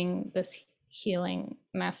getting this healing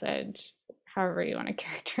message, however you want to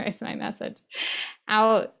characterize my message,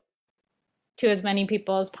 out to as many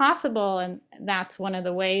people as possible. And that's one of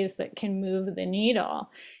the ways that can move the needle.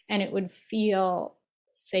 And it would feel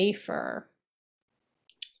safer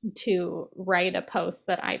to write a post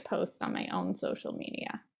that I post on my own social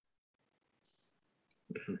media.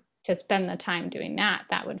 To spend the time doing that,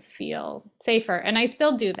 that would feel safer. And I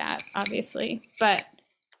still do that, obviously, but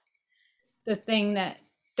the thing that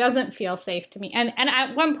doesn't feel safe to me, and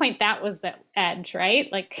at one point that was the edge,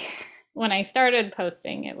 right? Like when I started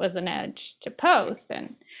posting, it was an edge to post,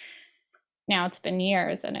 and now it's been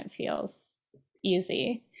years and it feels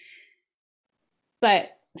easy.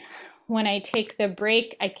 But when I take the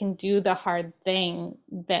break, I can do the hard thing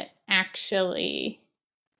that actually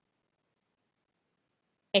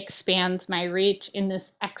expands my reach in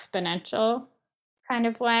this exponential kind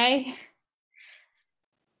of way.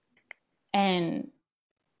 And,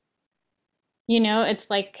 it's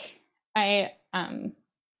like I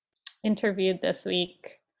interviewed this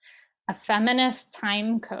week a feminist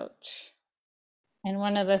time coach. And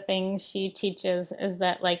one of the things she teaches is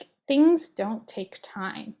that, like, things don't take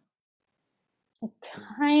time.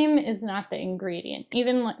 Time is not the ingredient.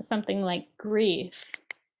 Even something like grief,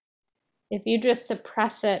 if you just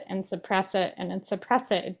suppress it and suppress it and then suppress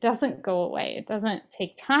it, it doesn't go away. It doesn't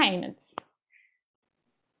take time. It's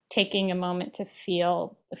taking a moment to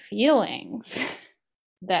feel the feelings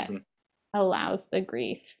that allows the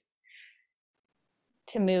grief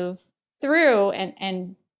to move through.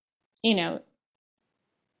 And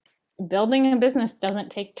building a business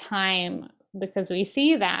doesn't take time, because we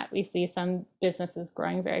see some businesses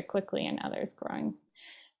growing very quickly and others growing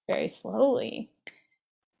very slowly.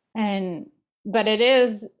 But it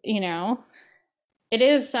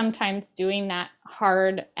is sometimes doing that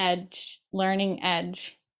hard edge, learning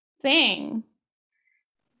edge thing.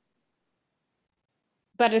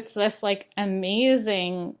 But it's this like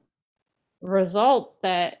amazing result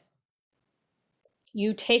that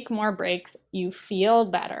you take more breaks, you feel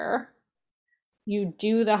better, you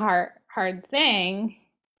do the hard thing,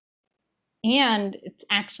 and it's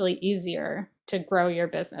actually easier to grow your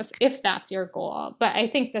business if that's your goal. But I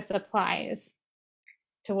think this applies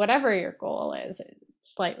to whatever your goal is.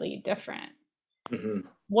 It's slightly different.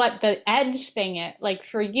 What the edge thing is, like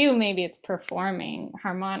for you, maybe it's performing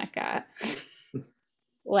harmonica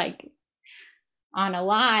like on a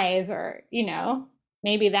live, or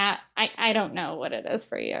maybe that, I don't know what it is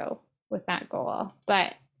for you with that goal.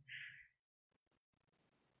 But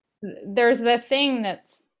there's the thing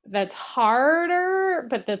that's harder,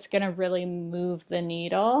 but that's going to really move the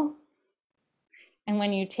needle. And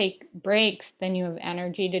when you take breaks, then you have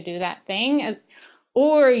energy to do that thing.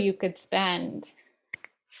 Or you could spend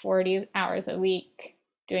 40 hours a week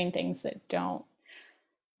doing things that don't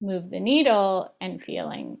move the needle and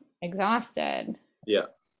feeling exhausted. Yeah.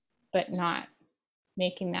 But not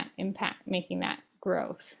making that impact, making that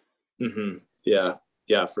growth.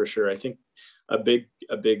 Yeah, for sure. I think a big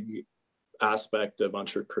aspect of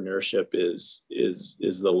entrepreneurship is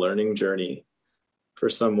the learning journey for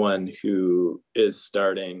someone who is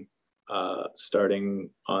starting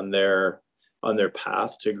on their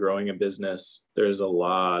path to growing a business. There's a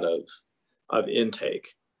lot of of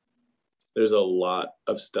intake. There's a lot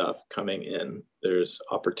of stuff coming in. There's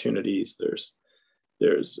opportunities, there's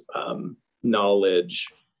knowledge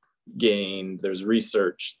gained, there's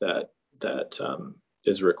research that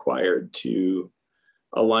is required to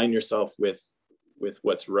align yourself with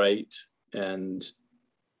what's right, and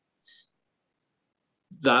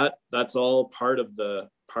that's all part of the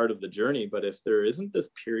journey. But if there isn't this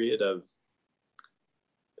period of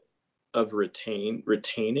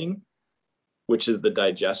retaining, which is the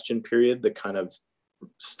digestion period, the kind of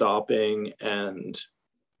stopping and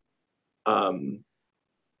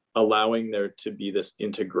allowing there to be this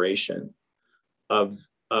integration of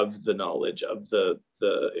the knowledge, of the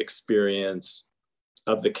experience,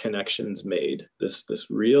 of the connections made, this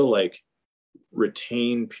real like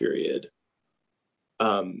retain period,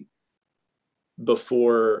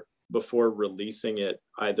 before releasing it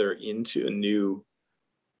either into a new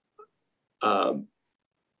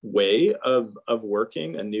way of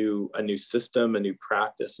working, a new system, a new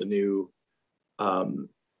practice, a new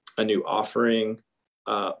offering,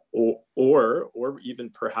 or even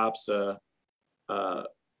perhaps a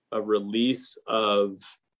release of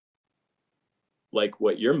like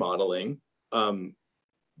what you're modeling.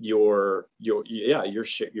 You're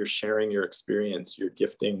sharing your experience, you're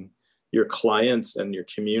gifting your clients and your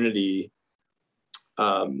community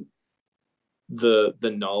the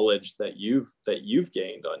knowledge that you've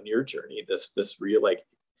gained on your journey, this real like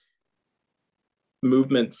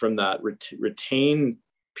movement from that retain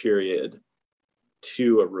period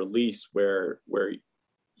to a release where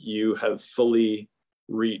you have fully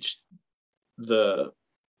reached the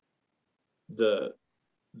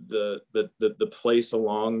place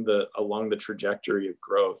along the trajectory of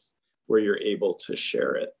growth where you're able to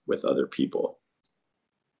share it with other people.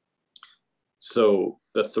 So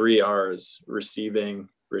the 3 R's, receiving,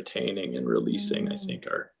 retaining, and releasing, I think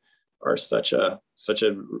are such a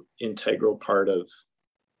integral part of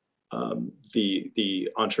the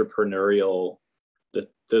entrepreneurial,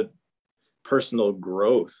 the personal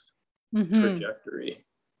growth trajectory.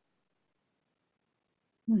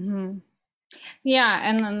 Yeah,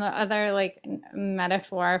 and then the other like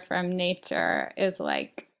metaphor from nature is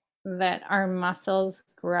like that our muscles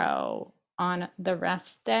grow on the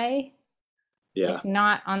rest day. Yeah. Like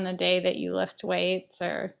not on the day that you lift weights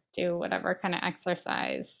or do whatever kind of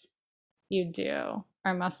exercise you do.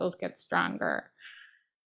 Our muscles get stronger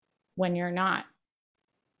when you're not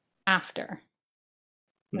after,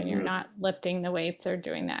 when you're not lifting the weights or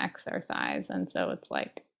doing the exercise. And so it's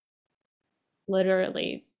like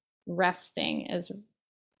literally resting is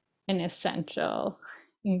an essential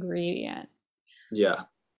ingredient. Yeah,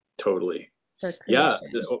 totally. Yeah,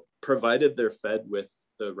 provided they're fed with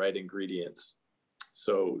the right ingredients.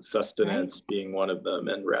 So sustenance being one of them,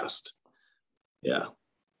 and rest. Yeah.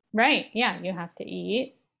 Right. Yeah, you have to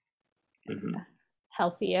eat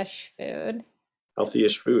healthy-ish food.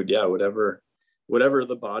 Healthy-ish food, yeah. Whatever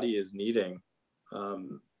the body is needing.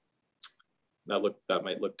 That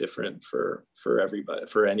might look different for everybody,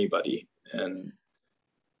 for anybody, and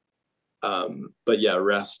but yeah,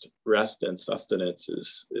 rest and sustenance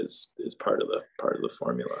is part of the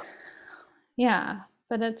formula. Yeah,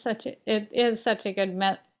 but it is such a good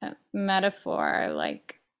metaphor.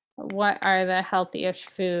 Like, what are the healthiest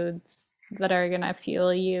foods that are gonna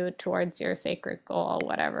fuel you towards your sacred goal,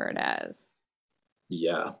 whatever it is?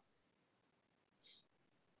 Yeah.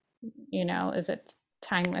 You know, is it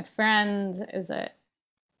time with friends? Is it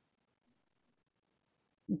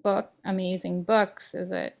amazing books?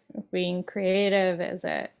 Is it being creative? Is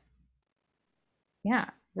it,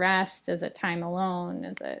 rest? Is it time alone?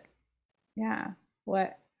 Is it,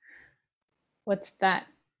 what's that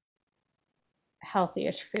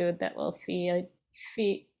healthiest food that will feed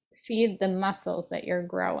the muscles that you're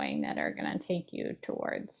growing that are going to take you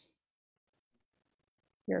towards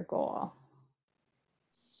your goal?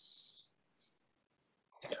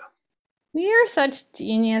 Yeah. We are such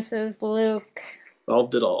geniuses, Luke.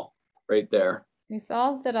 Solved it all right there. We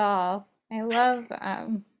solved it all. I love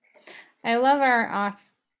our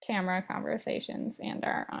off-camera conversations and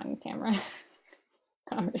our on-camera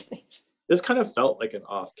conversations. This kind of felt like an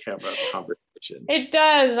off-camera conversation. It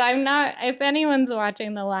does. If anyone's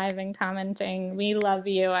watching the live and commenting, we love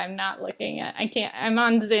you. I'm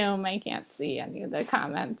on Zoom. I can't see any of the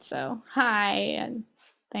comments. So hi, and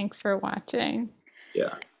thanks for watching.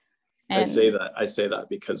 Yeah. And I say that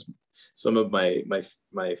because some of my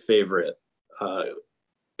favorite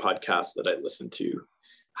podcasts that I listen to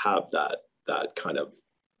have that kind of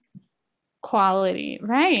quality,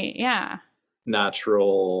 right? Yeah.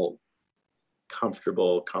 Natural,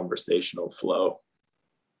 comfortable conversational flow.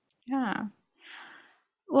 Yeah.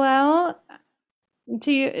 Well,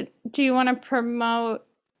 do you want to promote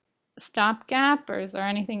Stopgap, or is there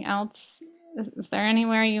anything else? Is there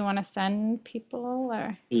anywhere you want to send people,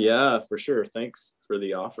 or? Yeah, for sure. Thanks for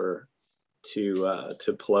the offer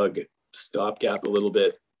to plug Stopgap a little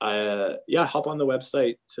bit. Hop on the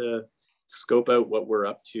website to scope out what we're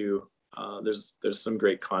up to. There's some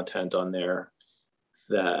great content on there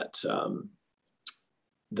that I'm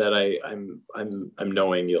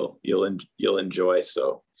knowing you'll enjoy.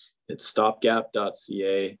 So it's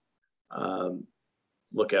stopgap.ca.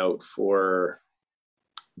 Look out for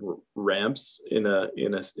ramps in a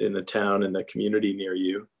town, in the community near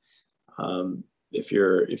you. If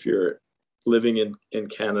you're living in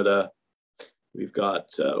Canada, we've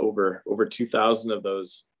got over 2,000 of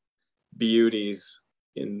those beauties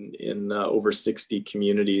in over 60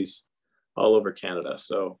 communities all over Canada.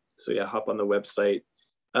 So yeah, hop on the website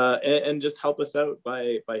and just help us out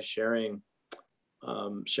by sharing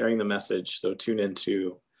the message. So tune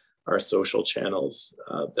into our social channels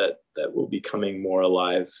that will be coming more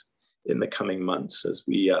alive in the coming months as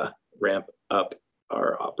we ramp up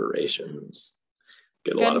our operations.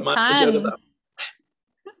 Get a lot of mileage out of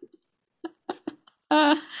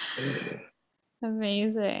that.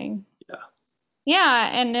 Amazing.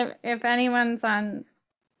 Yeah, and if anyone's on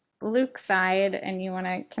Luke's side and you want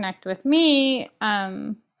to connect with me,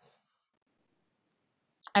 I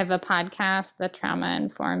have a podcast, the Trauma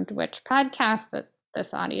Informed Witch podcast, that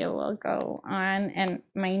this audio will go on. And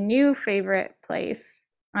my new favorite place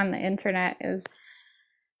on the internet is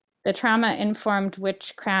the Trauma Informed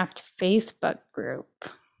Witchcraft Facebook group.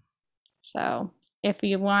 So if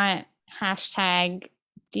you want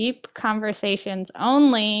 #deep conversations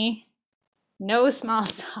only, no small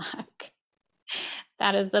talk,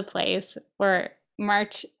 that is the place. Where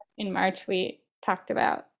in March we talked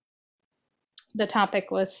about, the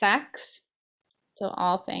topic was sex. So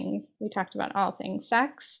we talked about all things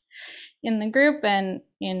sex in the group, and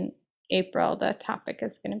in April the topic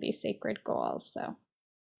is going to be sacred goals. So if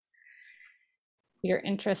you're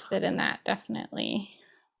interested in that, definitely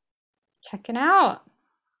check it out.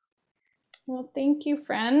 Well, thank you,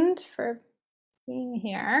 friend, for being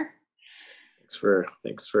here.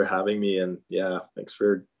 Thanks for having me, and yeah, thanks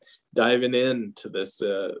for diving into this.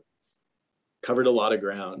 Covered a lot of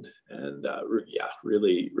ground, and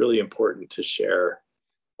really important to share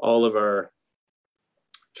all of our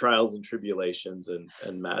trials and tribulations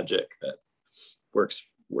and magic that works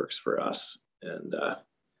for us. And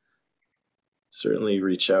certainly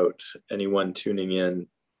reach out, anyone tuning in,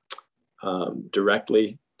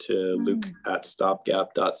 directly to Luke at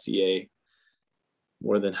stopgap.ca.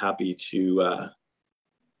 More than happy to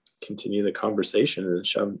continue the conversation in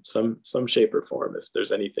some shape or form. If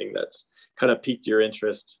there's anything that's kind of piqued your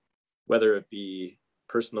interest, whether it be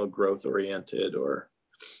personal growth oriented or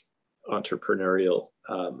entrepreneurial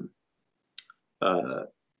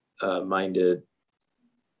minded,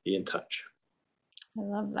 be in touch. I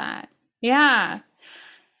love that. Yeah.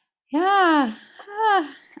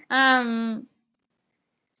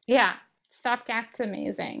 Stopgap's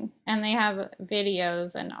amazing, and they have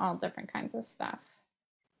videos and all different kinds of stuff.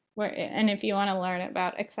 And if you want to learn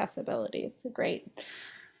about accessibility, it's a great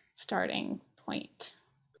starting point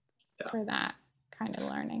for that kind of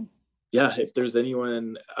learning. Yeah, if there's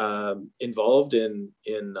anyone involved in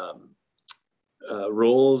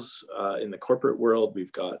roles in the corporate world,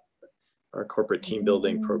 we've got our corporate team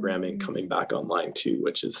building programming coming back online too,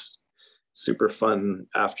 which is super fun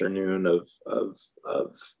afternoon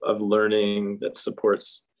of learning that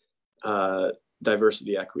supports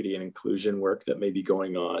diversity, equity, and inclusion work that may be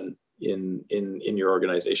going on in your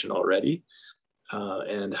organization already,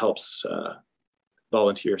 and helps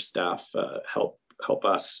volunteer staff help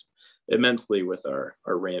us immensely with our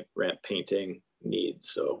ramp painting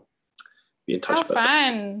needs. So be in touch. How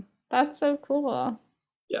fun! That's so cool.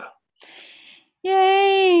 Yeah.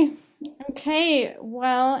 Yay! Okay,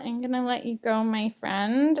 well, I'm gonna let you go, my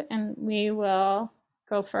friend, and we will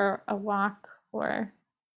go for a walk or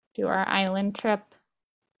do our island trip.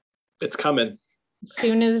 It's coming. As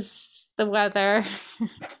soon as the weather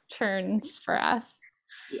turns for us.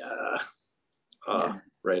 Yeah.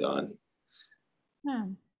 Right on. Yeah.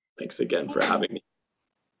 Thanks again for having me.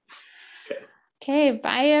 Okay,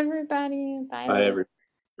 bye everybody. Bye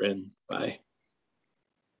everyone. Bye.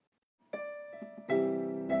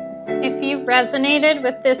 If you resonated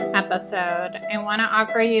with this episode, I want to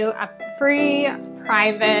offer you a free,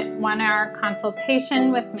 private 1-hour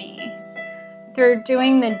consultation with me. Through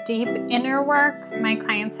doing the deep inner work, my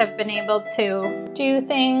clients have been able to do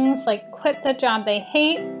things like quit the job they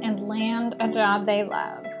hate and land a job they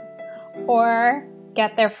love, or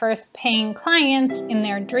get their first paying clients in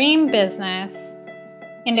their dream business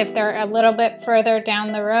And if they're a little bit further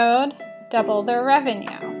down the road, double their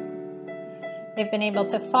revenue. They've been able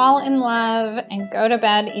to fall in love and go to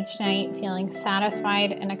bed each night feeling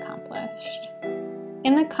satisfied and accomplished.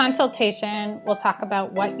 In the consultation, we'll talk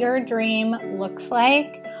about what your dream looks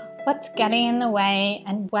like, what's getting in the way,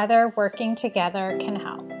 and whether working together can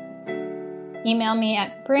help. Email me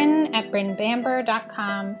at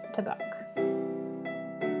bryn@brynbamber.com to book.